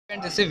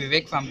And this is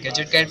Vivek from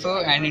Gadget Guide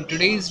 4, and in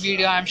today's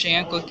video I'm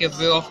sharing a quick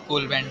review of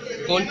Coolband.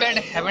 Coolpad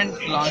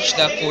haven't launched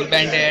the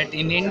Coolband yet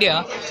in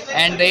India,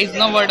 and there is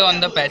no word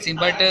on the pricing,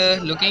 but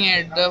looking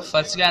at the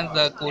first glance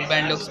the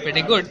Coolband looks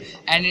pretty good,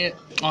 and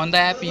on the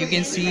app you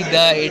can see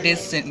it is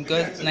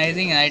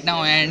synchronizing right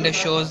now and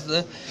shows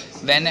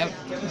when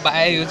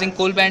by using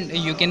Coolband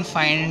you can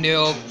find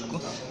your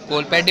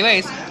Coolpad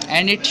device,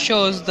 and it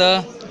shows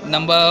the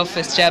number of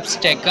steps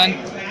taken,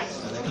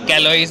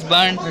 calories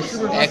burned,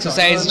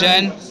 exercise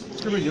done.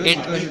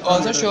 It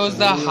also shows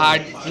the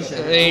heart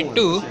rate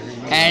too,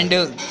 and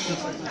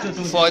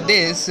for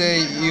this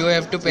you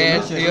have to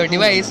pair your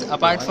device.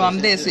 Apart from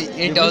this,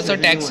 it also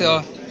tracks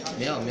your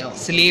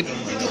sleep.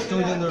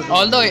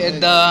 Although at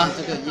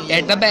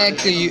the back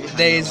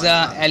there is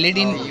a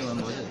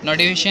LED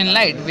notification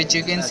light which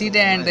you can see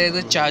there, and there is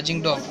a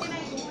charging dock.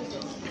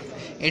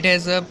 It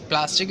has a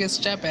plastic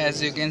strap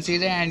as you can see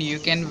there, and you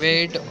can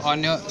wear it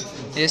on your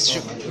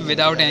wrist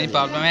without any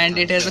problem, and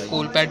it has a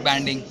Coolpad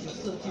banding.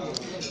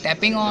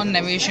 Tapping on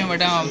navigation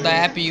button of the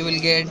app, you will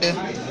get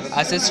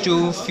access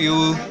to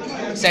few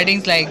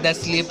settings like the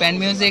sleep and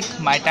music,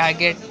 my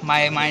target,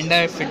 my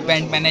reminder,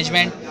 Fitband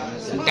management,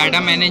 data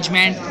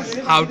management,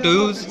 how to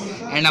use,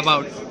 and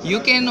about. You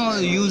can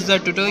use the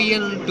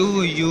tutorial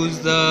to use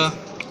the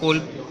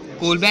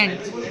Coolband,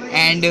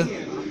 and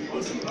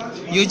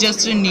you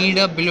just need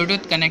a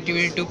Bluetooth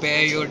connectivity to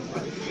pair your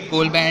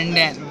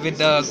Coolband with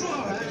the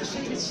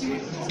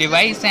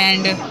device,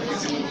 and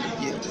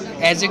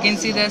as you can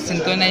see the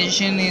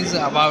synchronization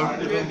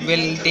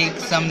will take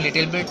some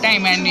little bit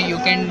time, and you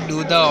can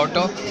do the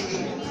auto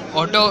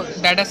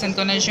data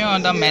synchronization or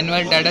the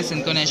manual data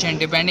synchronization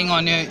depending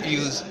on your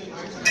use.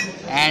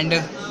 And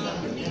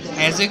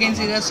as you can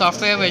see the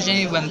software version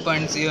is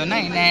 1.09,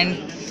 and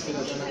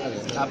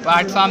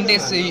apart from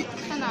this,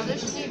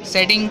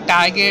 setting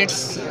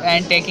targets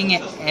and taking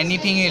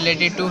anything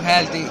related to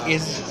health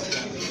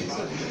is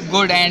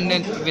good,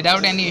 and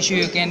without any issue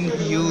you can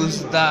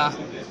use the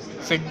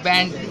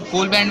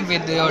Coolband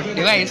with your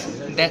device.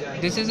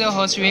 This is your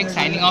host Vivek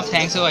signing off.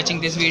 Thanks for watching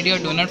this video.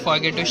 Do not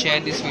forget to share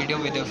this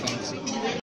video with your friends.